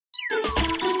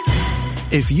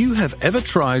If you have ever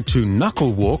tried to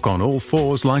knuckle walk on all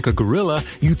fours like a gorilla,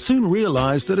 you'd soon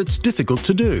realise that it's difficult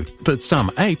to do. But some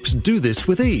apes do this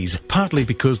with ease, partly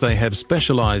because they have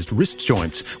specialised wrist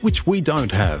joints, which we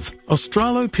don't have.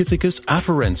 Australopithecus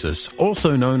afarensis,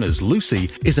 also known as Lucy,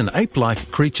 is an ape-like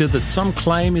creature that some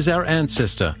claim is our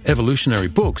ancestor. Evolutionary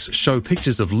books show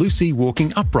pictures of Lucy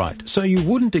walking upright, so you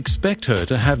wouldn't expect her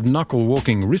to have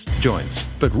knuckle-walking wrist joints.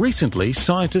 But recently,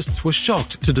 scientists were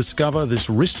shocked to discover this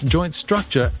wrist joint structure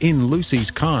in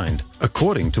Lucy's kind.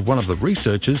 According to one of the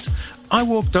researchers, I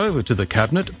walked over to the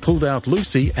cabinet, pulled out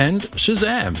Lucy, and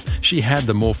shazam! She had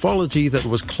the morphology that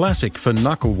was classic for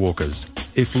knuckle walkers.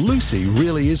 If Lucy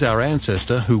really is our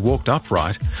ancestor who walked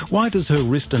upright, why does her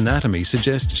wrist anatomy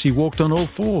suggest she walked on all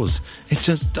fours? It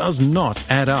just does not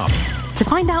add up. To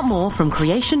find out more from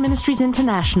Creation Ministries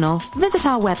International, visit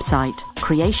our website,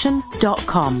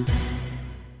 creation.com.